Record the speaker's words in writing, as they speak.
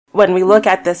when we look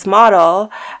at this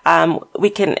model,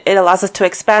 it allows us to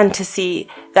expand to see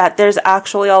that there's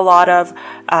actually a lot of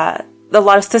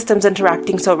systems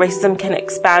interacting. So racism can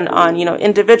expand on,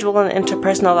 individual and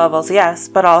interpersonal levels, yes,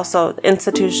 but also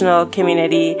institutional,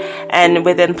 community, and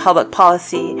within public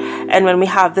policy. And when we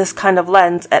have this kind of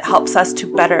lens, it helps us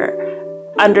to better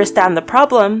understand the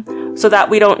problem so that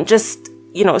we don't just,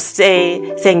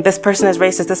 saying this person is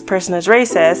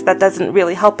racist, that doesn't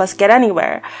really help us get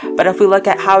anywhere. But if we look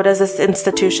at how does this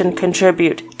institution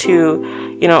contribute to,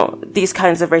 these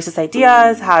kinds of racist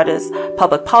ideas, how does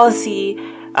public policy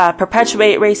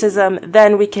perpetuate racism,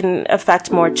 then we can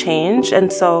affect more change. And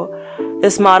so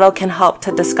this model can help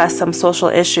to discuss some social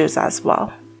issues as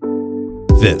well.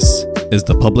 This is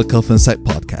the Public Health Insight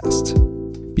Podcast.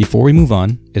 Before we move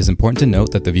on, it is important to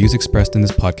note that the views expressed in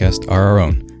this podcast are our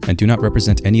own and do not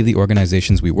represent any of the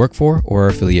organizations we work for or are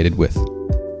affiliated with.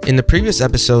 In the previous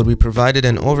episode, we provided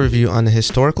an overview on the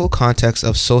historical context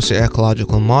of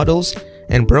socio-ecological models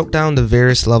and broke down the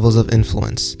various levels of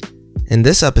influence. In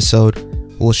this episode,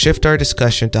 we'll shift our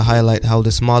discussion to highlight how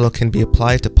this model can be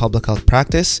applied to public health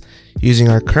practice using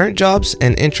our current jobs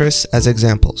and interests as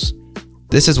examples.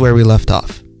 This is where we left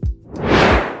off.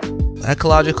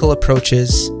 Ecological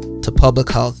approaches to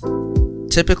public health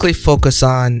typically focus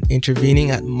on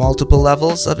intervening at multiple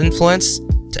levels of influence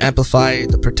to amplify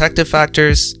the protective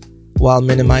factors while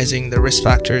minimizing the risk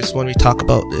factors when we talk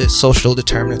about the social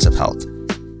determinants of health.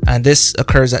 And this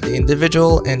occurs at the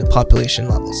individual and the population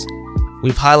levels.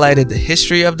 We've highlighted the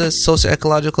history of the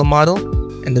socio-ecological model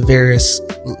and the various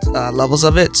levels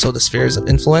of it, so the spheres of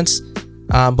influence.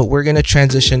 But we're going to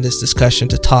transition this discussion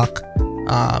to talk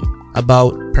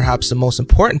about perhaps the most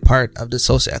important part of the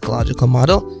socio-ecological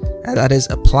model, and that is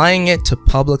applying it to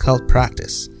public health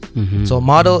practice. Mm-hmm. So a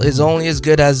model is only as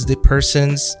good as the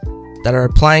persons that are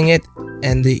applying it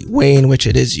and the way in which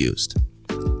it is used.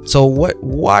 So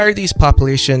why are these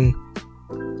population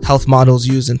health models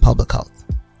used in public health?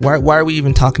 Why are we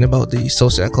even talking about the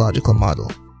socio-ecological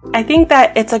model? I think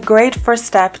that it's a great first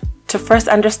step to first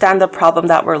understand the problem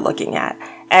that we're looking at.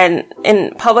 And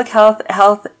in public health,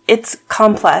 it's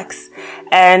complex.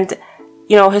 And,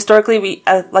 historically,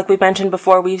 like we mentioned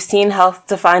before, we've seen health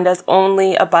defined as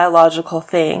only a biological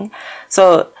thing.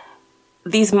 So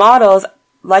these models,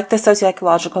 like the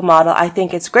socio-ecological model, I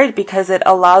think it's great because it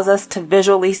allows us to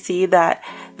visually see that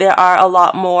there are a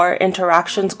lot more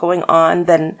interactions going on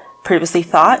than previously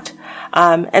thought.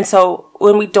 And so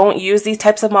when we don't use these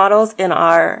types of models in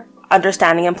our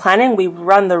understanding and planning, we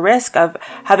run the risk of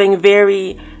having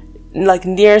very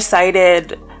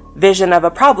nearsighted vision of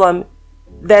a problem.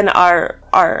 Then our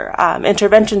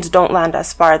interventions don't land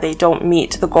as far. They don't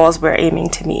meet the goals we're aiming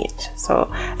to meet. So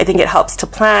I think it helps to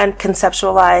plan,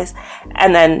 conceptualize,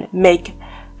 and then make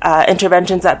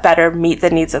interventions that better meet the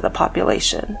needs of the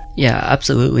population. Yeah,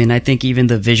 absolutely. And I think even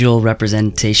the visual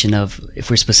representation of, if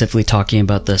we're specifically talking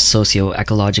about the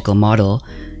socio-ecological model,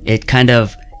 it kind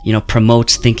of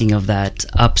promotes thinking of that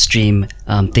upstream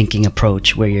thinking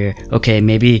approach where you're, okay,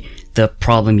 maybe the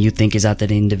problem you think is at the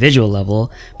individual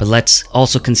level, but let's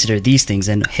also consider these things.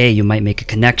 And hey, you might make a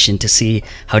connection to see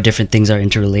how different things are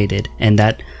interrelated. And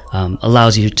that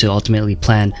allows you to ultimately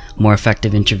plan more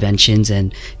effective interventions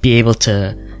and be able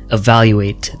to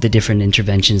evaluate the different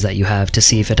interventions that you have to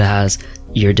see if it has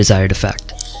your desired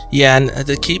effect. Yeah, and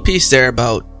the key piece there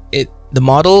about it, the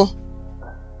model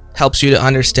helps you to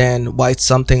understand why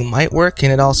something might work,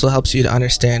 and it also helps you to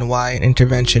understand why an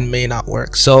intervention may not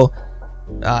work. So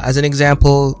as an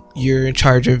example, you're in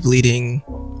charge of leading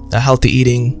a healthy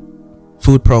eating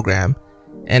food program,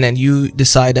 and then you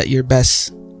decide that your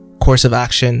best course of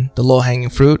action, the low-hanging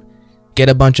fruit, get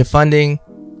a bunch of funding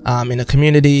in a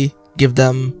community, give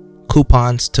them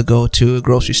coupons to go to a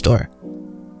grocery store.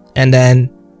 And then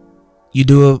you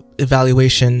do an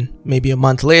evaluation maybe a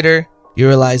month later, you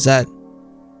realize that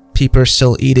people are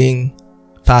still eating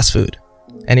fast food.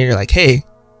 And you're like, hey,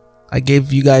 I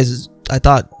gave you guys, I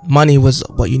thought money was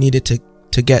what you needed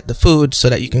to get the food so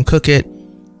that you can cook it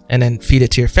and then feed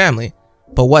it to your family.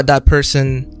 But what that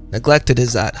person neglected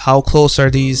is that how close are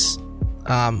these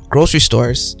grocery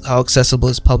stores? How accessible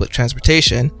is public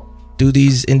transportation? Do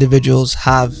these individuals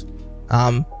have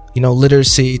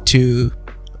literacy to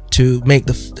make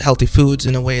the healthy foods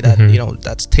in a way that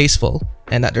that's tasteful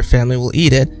and that their family will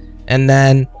eat it? And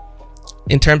then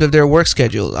in terms of their work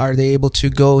schedule, are they able to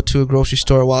go to a grocery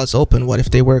store while it's open? What if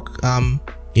they work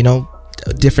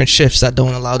different shifts that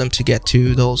don't allow them to get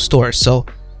to those stores? So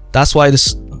that's why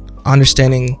this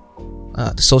understanding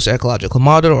the socio-ecological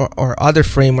model or other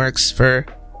frameworks for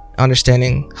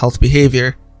understanding health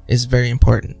behavior is very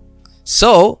important.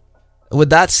 So with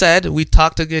that said, we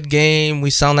talked a good game. We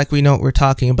sound like we know what we're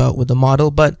talking about with the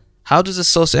model, but how does the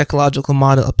socio-ecological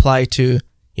model apply to,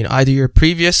 either your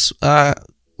previous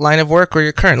line of work or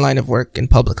your current line of work in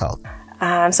public health?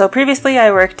 So previously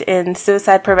I worked in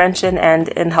suicide prevention and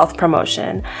in health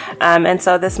promotion. And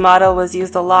so this model was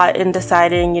used a lot in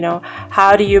deciding,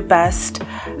 how do you best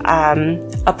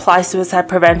apply suicide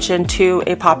prevention to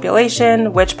a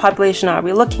population? Which population are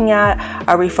we looking at?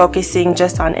 Are we focusing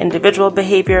just on individual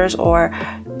behaviors or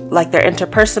like their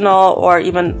interpersonal or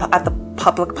even at the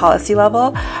public policy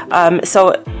level?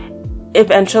 So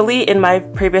eventually in my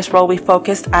previous role, we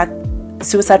focused at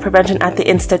suicide prevention at the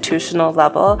institutional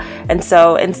level. And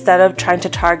so instead of trying to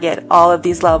target all of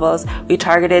these levels, we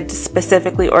targeted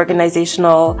specifically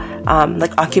organizational,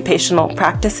 like occupational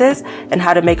practices and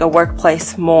how to make a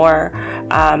workplace more,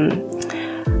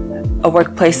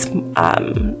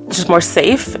 just more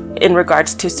safe in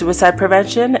regards to suicide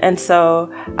prevention. And so,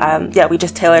 we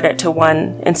just tailored it to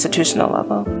one institutional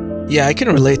level. Yeah, I can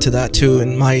relate to that too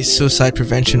in my suicide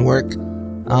prevention work.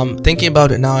 Thinking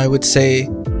about it now, I would say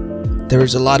there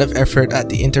was a lot of effort at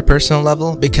the interpersonal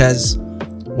level, because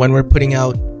when we're putting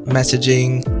out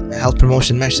messaging, health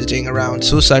promotion messaging around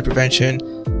suicide prevention,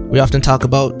 we often talk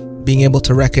about being able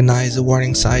to recognize the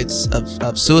warning signs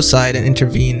of suicide and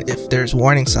intervene if there's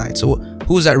warning signs. So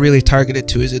who's that really targeted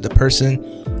to? Is it the person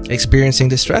experiencing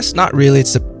distress? Not really.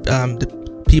 It's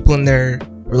the people in their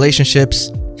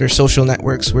relationships, their social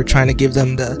networks. We're trying to give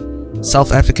them the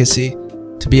self-efficacy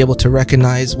to be able to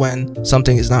recognize when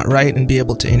something is not right and be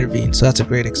able to intervene. So that's a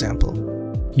great example.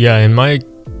 Yeah, in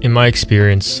my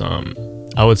experience,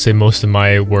 I would say most of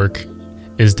my work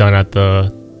is done at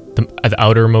the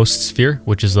outermost sphere,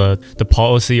 which is the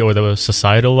policy or the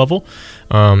societal level.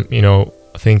 I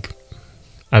think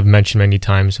I've mentioned many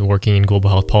times working in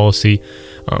global health policy.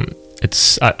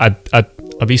 It's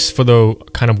at least for the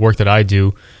kind of work that I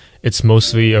do, it's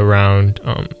mostly around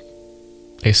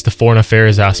it's the foreign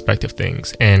affairs aspect of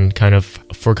things, and kind of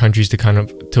for countries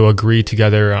to agree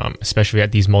together, especially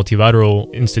at these multilateral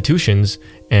institutions,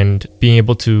 and being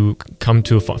able to come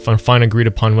to find agreed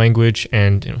upon language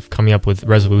and coming up with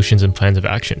resolutions and plans of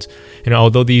actions. And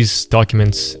although these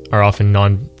documents are often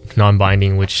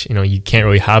non-binding, which you can't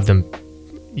really have them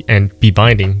and be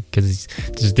binding because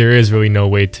there is really no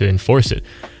way to enforce it.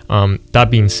 That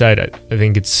being said, I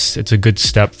think it's a good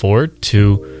step forward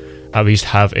to at least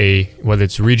have whether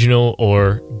it's regional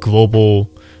or global,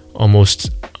 almost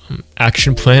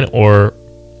action plan or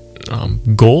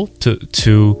goal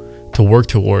to work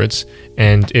towards,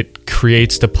 and it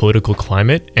creates the political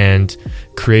climate and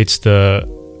creates the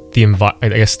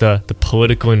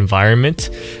political environment,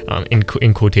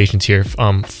 in quotations here,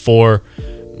 for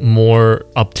more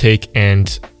uptake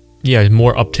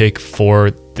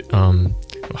for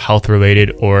health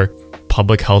related or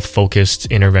public health focused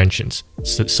interventions,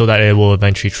 so that it will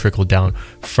eventually trickle down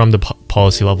from the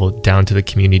policy level down to the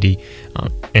community,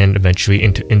 and eventually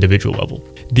into individual level.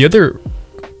 The other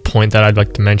point that I'd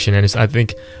like to mention, and I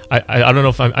think I don't know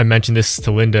if I mentioned this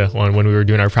to Linda when we were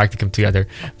doing our practicum together,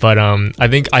 but I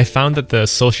think I found that the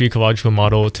socio-ecological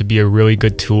model to be a really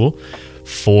good tool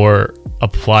for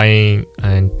applying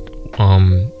and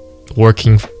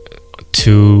working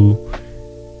to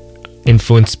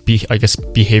influence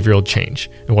behavioral change,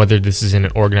 and whether this is in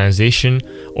an organization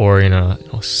or in a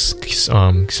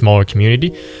smaller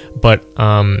community. But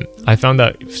I found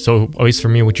that, so at least for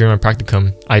me during my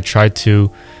practicum, I tried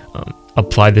to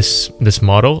apply this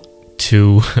model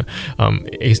to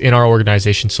in our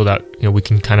organization, so that we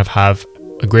can kind of have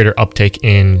a greater uptake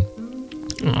in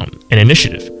an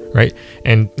initiative, right?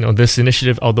 And this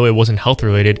initiative, although it wasn't health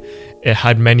related, it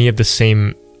had many of the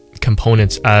same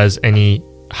components as any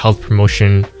health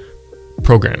promotion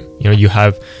program. You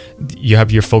have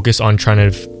your focus on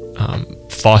trying to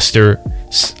foster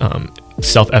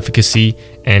self-efficacy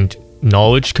and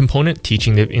knowledge component,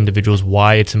 teaching the individuals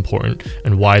why it's important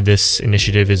and why this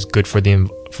initiative is good for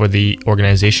the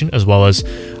organization, as well as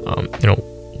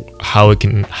how it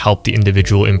can help the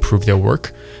individual improve their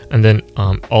work. And then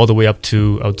all the way up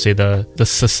to, I would say, the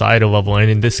societal level.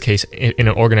 And in this case, in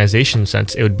an organization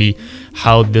sense, it would be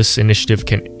how this initiative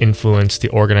can influence the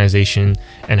organization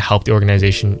and help the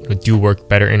organization do work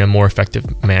better in a more effective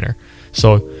manner.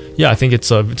 So yeah, I think it's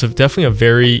definitely a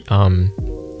very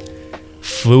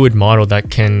fluid model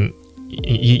that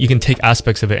you can take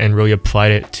aspects of it and really apply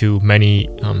it to many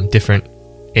different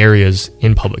areas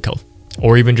in public health,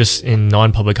 or even just in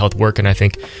non-public health work. And I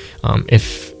think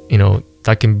if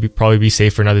that can probably be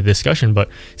safe for another discussion, but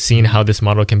seeing how this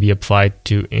model can be applied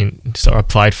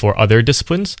for other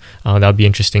disciplines, that would be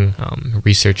interesting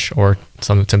research or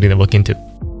something to look into.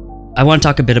 I want to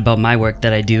talk a bit about my work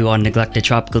that I do on neglected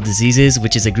tropical diseases,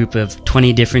 which is a group of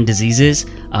 20 different diseases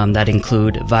that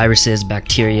include viruses,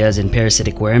 bacteria, and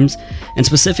parasitic worms. And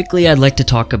specifically, I'd like to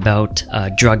talk about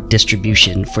drug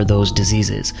distribution for those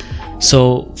diseases.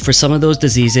 So for some of those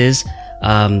diseases,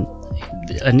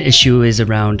 an issue is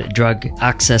around drug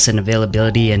access and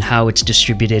availability and how it's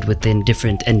distributed within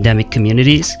different endemic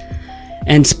communities.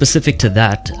 And specific to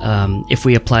that, if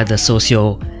we apply the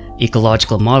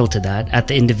socio-ecological model to that, at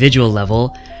the individual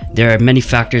level, there are many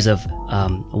factors of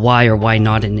why or why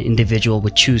not an individual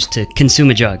would choose to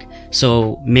consume a drug.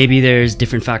 So maybe there's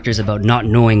different factors about not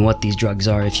knowing what these drugs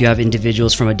are. If you have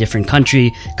individuals from a different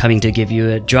country coming to give you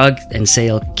a drug and say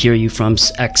it'll cure you from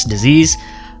X disease,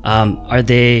 are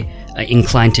they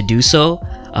inclined to do so?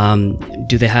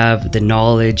 Do they have the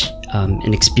knowledge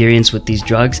and experience with these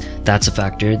drugs? That's a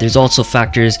factor. There's also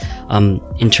factors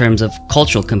in terms of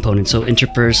cultural components, so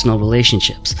interpersonal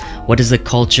relationships. What is the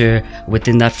culture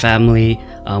within that family?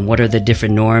 What are the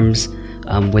different norms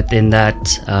within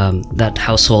that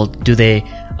household? Do they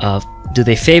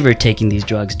favor taking these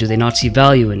drugs? Do they not see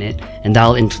value in it? And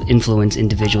that'll influence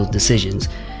individual decisions.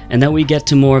 And then we get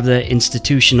to more of the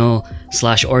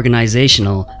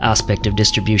institutional/organizational aspect of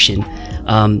distribution.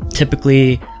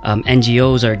 Typically,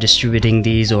 NGOs are distributing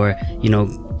these, or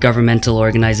governmental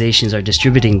organizations are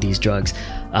distributing these drugs.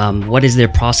 What is their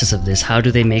process of this? How do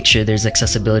they make sure there's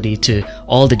accessibility to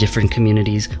all the different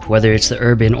communities, whether it's the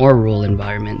urban or rural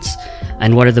environments?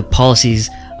 And what are the policies?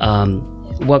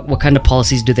 What kind of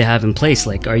policies do they have in place?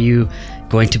 Like, are you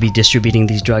going to be distributing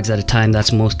these drugs at a time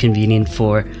that's most convenient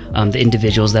for the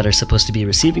individuals that are supposed to be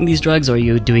receiving these drugs, or are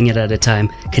you doing it at a time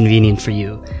convenient for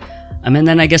you? And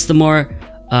then I guess the more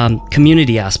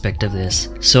community aspect of this.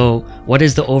 So what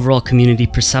is the overall community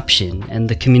perception and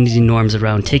the community norms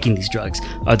around taking these drugs?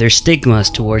 Are there stigmas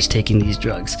towards taking these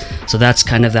drugs? So that's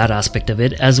kind of that aspect of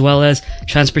it, as well as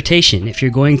transportation. If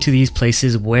you're going to these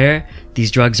places where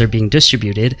these drugs are being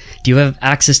distributed, do you have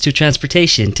access to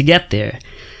transportation to get there?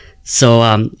 So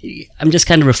I'm just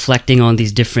kind of reflecting on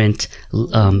these different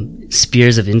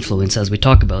spheres of influence as we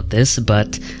talk about this,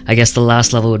 but I guess the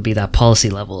last level would be that policy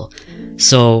level.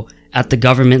 So at the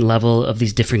government level of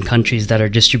these different countries that are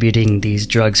distributing these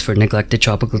drugs for neglected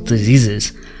tropical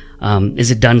diseases, is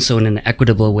it done so in an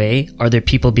equitable way? Are there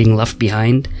people being left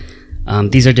behind?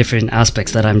 These are different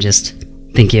aspects that I'm just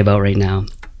thinking about right now.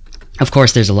 Of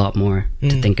course, there's a lot more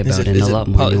to think about and a lot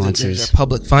more nuances. Is there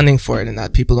public funding for it, and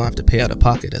that people don't have to pay out of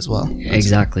pocket as well?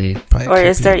 Exactly. Or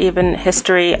is there even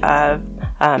history of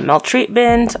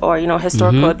maltreatment or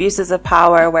historical abuses of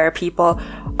power where people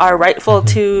are rightful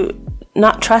to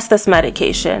not trust this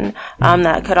medication?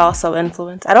 That could also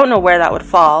influence. I don't know where that would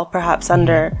fall. Perhaps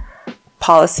under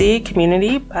policy,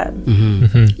 community, but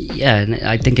yeah, and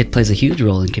I think it plays a huge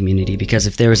role in community, because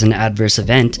if there is an adverse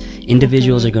event,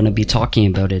 individuals are going to be talking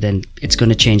about it, and it's going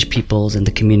to change people's and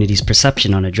the community's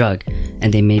perception on a drug,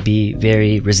 and they may be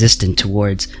very resistant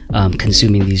towards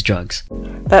consuming these drugs.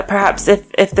 But perhaps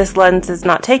if this lens is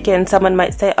not taken, someone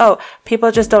might say, oh,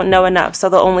 people just don't know enough, so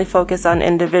they'll only focus on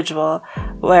individual,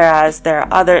 whereas there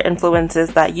are other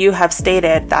influences that you have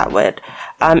stated that would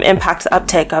impact the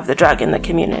uptake of the drug in the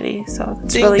community. So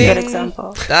it's a really good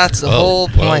example. That's the whole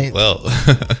point.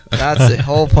 That's the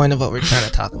whole point of what we're trying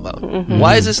to talk about.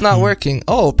 Why is this not working?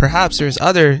 Oh, perhaps there's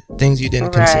other things you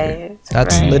didn't consider.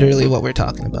 That's literally what we're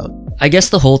talking about. I guess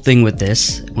the whole thing with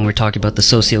this, when we're talking about the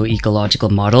socio-ecological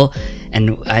model,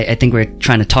 and I think we're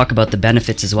trying to talk about the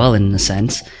benefits as well in a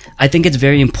sense, I think it's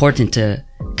very important to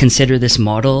consider this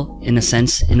model in a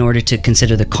sense in order to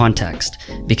consider the context,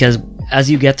 because as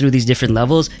you get through these different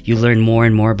levels, you learn more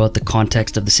and more about the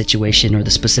context of the situation or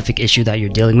the specific issue that you're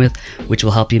dealing with, which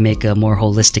will help you make a more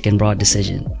holistic and broad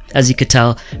decision. As you could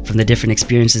tell from the different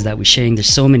experiences that we're sharing,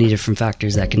 there's so many different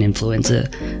factors that can influence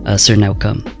a certain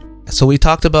outcome. So we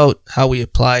talked about how we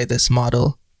apply this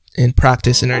model in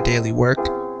practice in our daily work,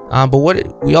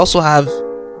 but we also have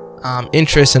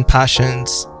interests and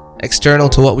passions external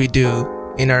to what we do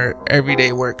in our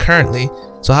everyday work currently.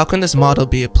 So how can this model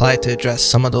be applied to address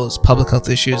some of those public health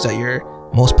issues that you're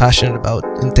most passionate about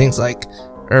in things like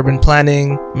urban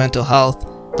planning, mental health?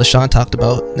 LaShawn talked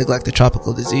about neglected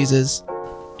tropical diseases.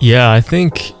 Yeah, I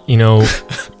think,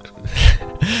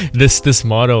 this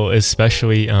model,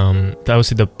 especially, that would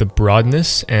say the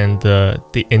broadness and the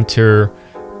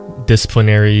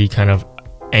interdisciplinary kind of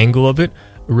angle of it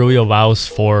really allows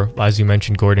for, as you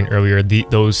mentioned, Gordon, earlier,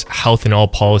 those health in all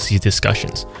policies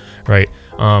discussions, right?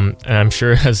 And I'm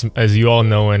sure, as you all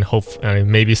know, and hope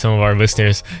maybe some of our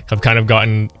listeners have kind of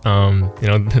gotten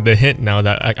the hint now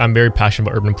that I'm very passionate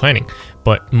about urban planning,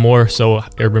 but more so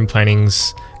urban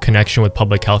planning's connection with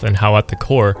public health, and how at the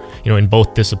core, in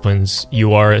both disciplines,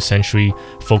 you are essentially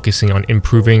focusing on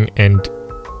improving and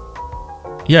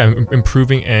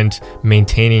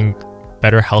maintaining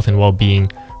better health and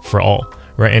well-being for all,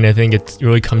 right? And I think it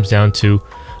really comes down to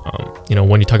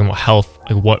when you're talking about health,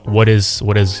 like what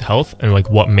is health, and like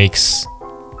what makes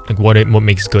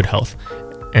good health.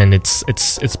 And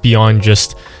it's beyond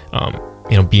just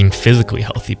being physically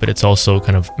healthy, but it's also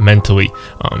kind of mentally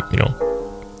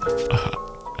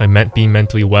being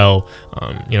mentally well,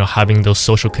 having those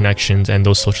social connections and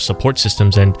those social support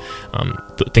systems, and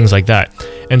things like that.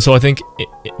 And so I think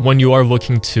when you are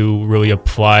looking to really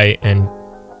apply and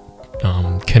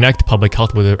connect public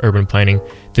health with urban planning,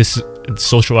 this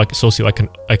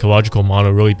socio-ecological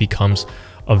model really becomes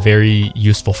a very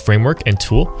useful framework and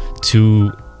tool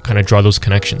to kind of draw those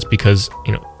connections, because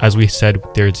as we said,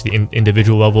 there's the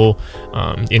individual level,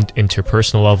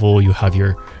 interpersonal level, you have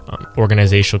your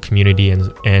organizational, community,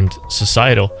 and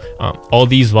societal. All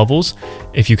these levels,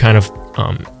 if you kind of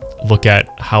look at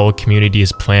how a community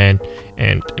is planned,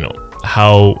 and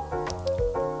how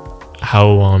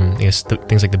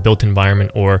things like the built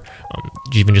environment, or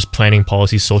even just planning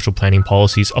policies, social planning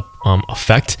policies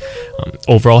affect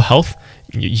overall health.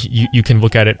 You can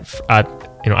look at it at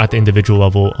the individual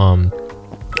level,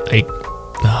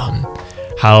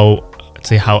 how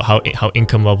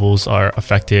income levels are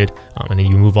affected, and then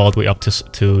you move all the way up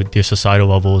to your societal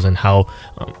levels, and how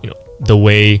the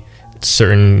way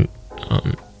certain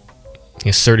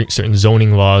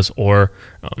zoning laws, or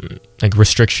like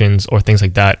restrictions or things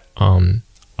like that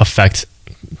affect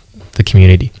the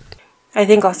community. I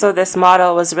think also this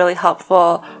model was really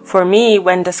helpful for me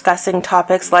when discussing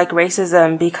topics like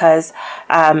racism, because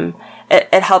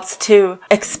it helps to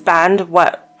expand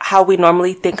how we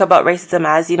normally think about racism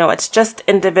as, it's just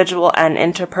individual and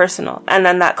interpersonal. And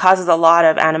then that causes a lot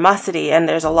of animosity, and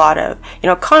there's a lot of,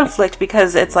 conflict,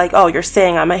 because it's like, oh, you're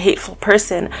saying I'm a hateful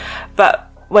person. But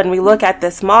when we look at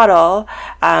this model,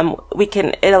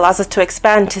 it allows us to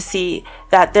expand to see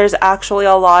that there's actually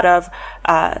a lot of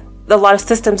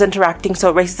systems interacting.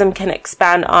 So racism can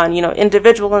expand on,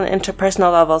 individual and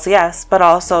interpersonal levels, yes, but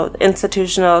also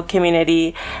institutional,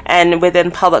 community, and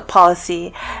within public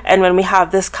policy. And when we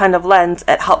have this kind of lens,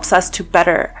 it helps us to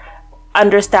better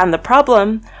understand the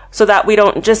problem, so that we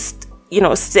don't just,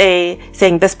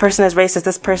 saying this person is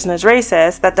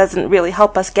racist, that doesn't really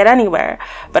help us get anywhere.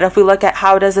 But if we look at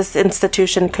how does this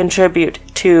institution contribute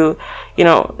to,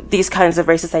 these kinds of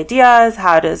racist ideas,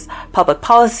 how does public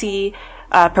policy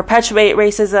perpetuate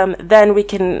racism, then we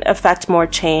can affect more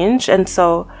change. And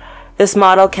so this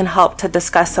model can help to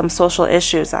discuss some social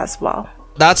issues as well.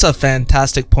 That's a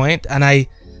fantastic point. And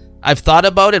I've thought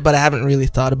about it, but I haven't really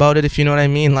thought about it, if you know what I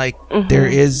mean. Like, there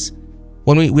is,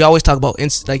 when we always talk about,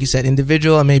 like you said,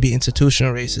 individual and maybe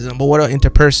institutional racism, but what about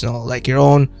interpersonal? Like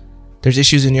there's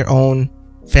issues in your own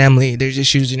family, there's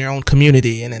issues in your own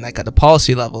community, and then like at the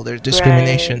policy level, there's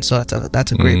discrimination. Right. So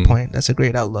that's a great point. That's a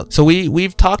great outlook. So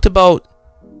we've talked about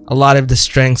a lot of the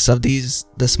strengths of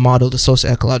this model, the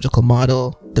socio-ecological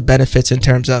model, the benefits in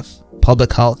terms of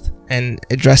public health and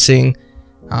addressing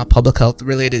public health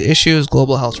related issues,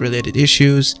 global health related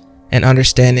issues, and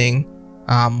understanding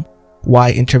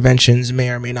why interventions may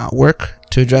or may not work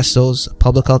to address those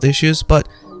public health issues. But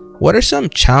what are some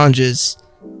challenges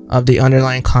of the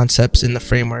underlying concepts in the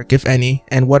framework, if any,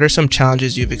 and what are some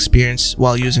challenges you've experienced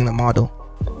while using the model?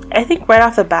 I think right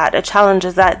off the bat, a challenge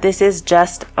is that this is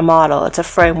just a model. It's a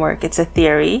framework. It's a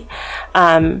theory.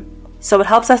 So it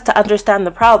helps us to understand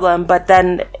the problem, but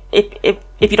then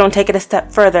if you don't take it a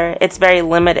step further, it's very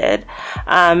limited.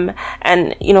 And,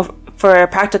 for a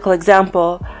practical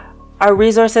example, our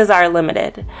resources are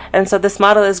limited. And so this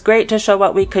model is great to show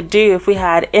what we could do if we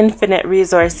had infinite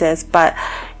resources, but,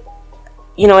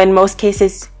 in most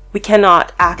cases, we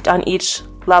cannot act on each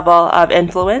level of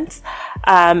influence.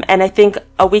 And I think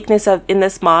a weakness in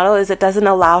this model is it doesn't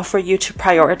allow for you to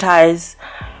prioritize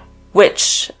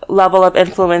which level of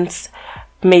influence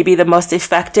may be the most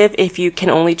effective if you can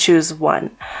only choose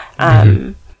one.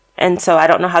 And so I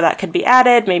don't know how that could be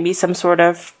added, maybe some sort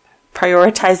of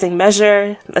prioritizing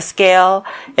measure, a scale,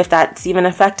 if that's even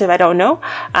effective, I don't know.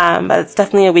 But it's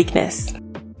definitely a weakness.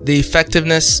 The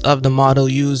effectiveness of the model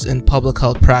used in public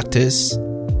health practice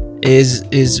is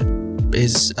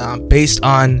based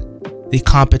on the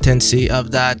competency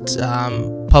of that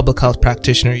public health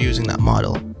practitioner using that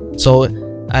model. So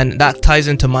And that ties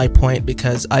into my point,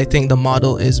 because I think the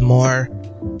model is more,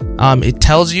 it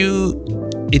tells you,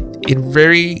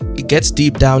 it gets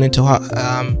deep down into how,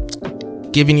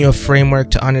 giving you a framework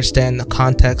to understand the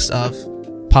context of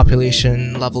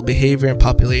population level behavior and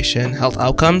population health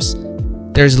outcomes.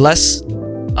 There's less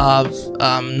of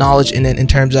knowledge in it in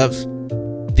terms of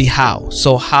the how.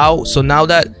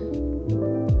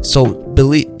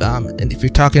 And if you're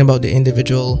talking about the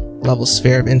individual level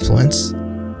sphere of influence,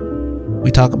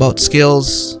 we talk about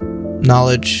skills,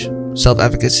 knowledge,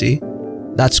 self-efficacy.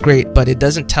 That's great, but it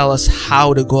doesn't tell us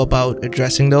how to go about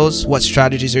addressing those, what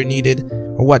strategies are needed,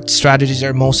 or what strategies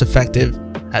are most effective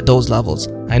at those levels.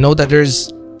 I know that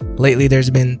lately there's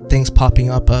been things popping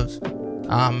up of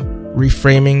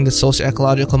reframing the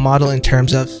socio-ecological model in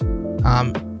terms of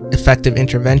effective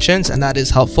interventions, and that is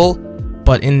helpful,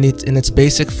 but in its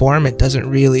basic form, it doesn't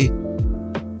really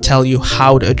tell you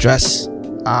how to address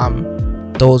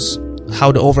how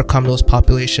to overcome those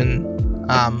population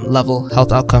level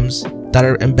health outcomes that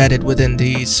are embedded within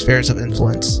these spheres of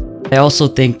influence. I also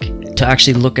think to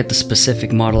actually look at the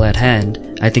specific model at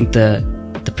hand, I think the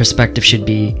perspective should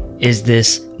be, is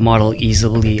this model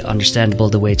easily understandable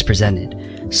the way it's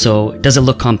presented? So does it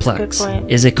look complex? Good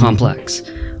point. Is it complex?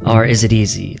 Or is it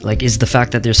easy? Like, is the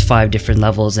fact that there's 5 different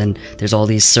levels and there's all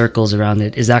these circles around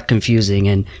it, is that confusing,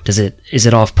 and is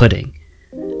it off-putting?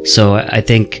 So I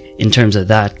think in terms of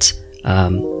that,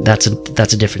 that's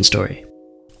a different story.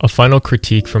 A final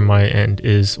critique from my end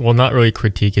is, well, not really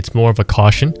critique, it's more of a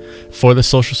caution for the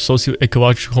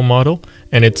socio-ecological model.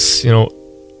 And it's,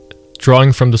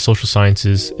 drawing from the social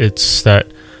sciences, it's that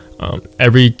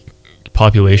every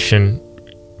population,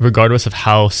 regardless of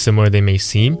how similar they may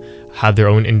seem, have their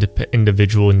own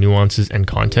individual nuances and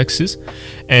contexts.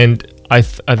 And I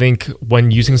think when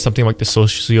using something like the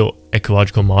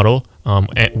socio-ecological model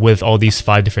with all these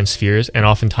 5 different spheres, and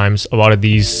oftentimes a lot of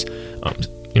these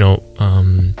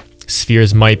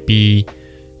spheres might be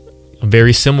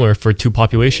very similar for 2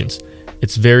 populations.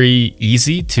 It's very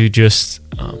easy to just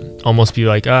almost be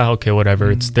like, okay,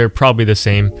 whatever. They're probably the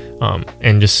same,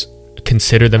 and just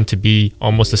consider them to be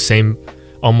almost the same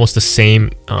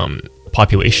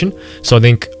population. So I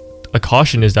think a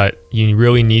caution is that you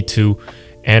really need to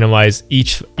analyze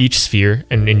each sphere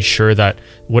and ensure that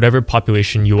whatever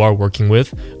population you are working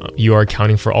with, you are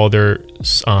accounting for all their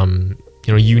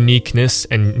uniqueness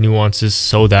and nuances,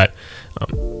 so that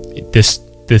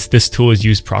this tool is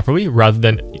used properly, rather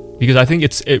than, because I think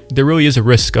there really is a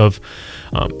risk of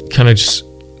kind of just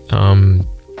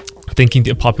thinking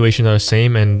the populations are the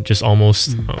same and just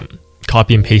almost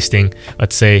copy and pasting,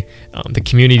 let's say, the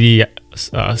community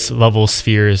level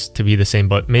spheres to be the same,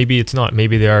 but maybe it's not.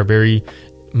 Maybe there are very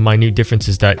minute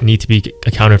differences that need to be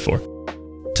accounted for.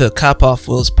 To cap off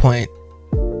Will's point,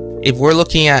 if we're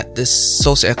looking at this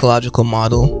socio-ecological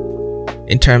model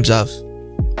in terms of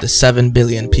the 7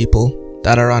 billion people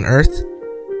that are on Earth,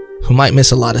 who might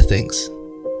miss a lot of things.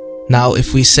 Now,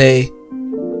 if we say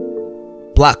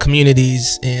Black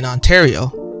communities in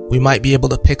Ontario, we might be able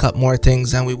to pick up more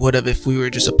things than we would have if we were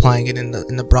just applying it in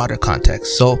the broader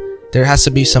context. So there has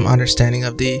to be some understanding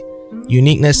of the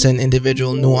uniqueness and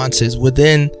individual nuances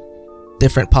within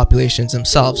different populations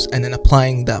themselves, and then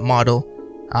applying that model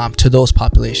to those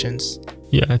populations.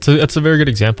 Yeah, it's a very good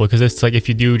example, because it's like if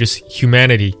you do just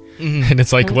humanity, and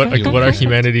it's like what are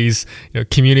humanity's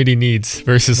community needs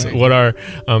versus what are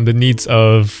the needs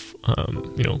of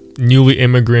newly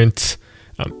immigrant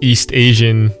East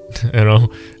Asian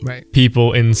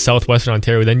people in southwestern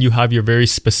Ontario. Then you have your very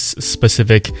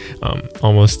specific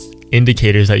almost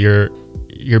indicators that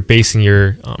you're basing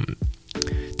your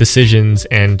decisions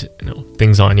and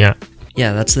things on. Yeah,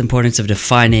 that's the importance of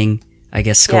defining, I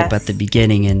guess, scope at the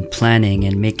beginning and planning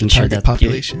and making sure that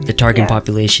the target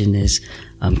population is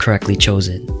correctly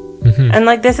chosen.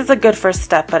 And this is a good first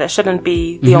step, but it shouldn't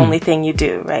be the only thing you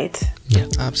do, right? Yeah,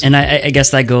 absolutely. And I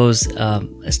guess that goes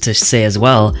as to say as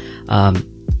well,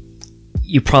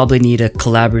 you probably need a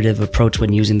collaborative approach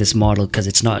when using this model, because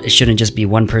it shouldn't just be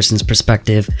one person's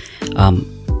perspective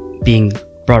being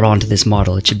brought onto this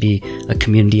model. It should be a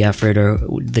community effort, or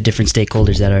the different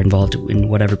stakeholders that are involved in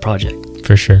whatever project.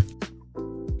 For sure.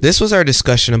 This was our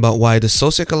discussion about why the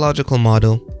socio-ecological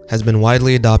model has been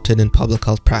widely adopted in public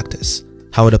health practice,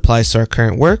 how it applies to our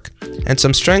current work, and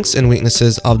some strengths and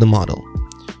weaknesses of the model.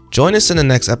 Join us in the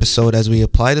next episode as we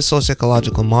apply the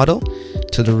socio-ecological model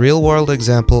to the real-world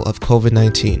example of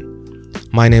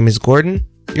COVID-19. My name is Gordon,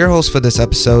 your host for this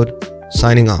episode,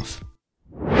 signing off.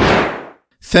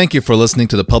 Thank you for listening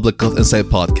to the Public Health Insight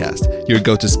Podcast, your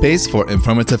go-to space for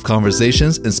informative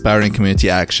conversations, inspiring community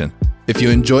action. If you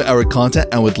enjoy our content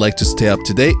and would like to stay up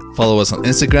to date, follow us on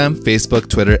Instagram, Facebook,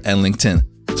 Twitter, and LinkedIn.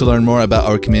 To learn more about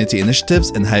our community initiatives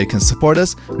and how you can support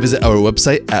us, visit our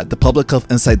website at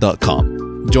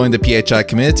thepublichealthinsight.com. Join the PHI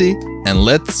community and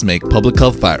let's make public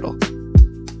health viral.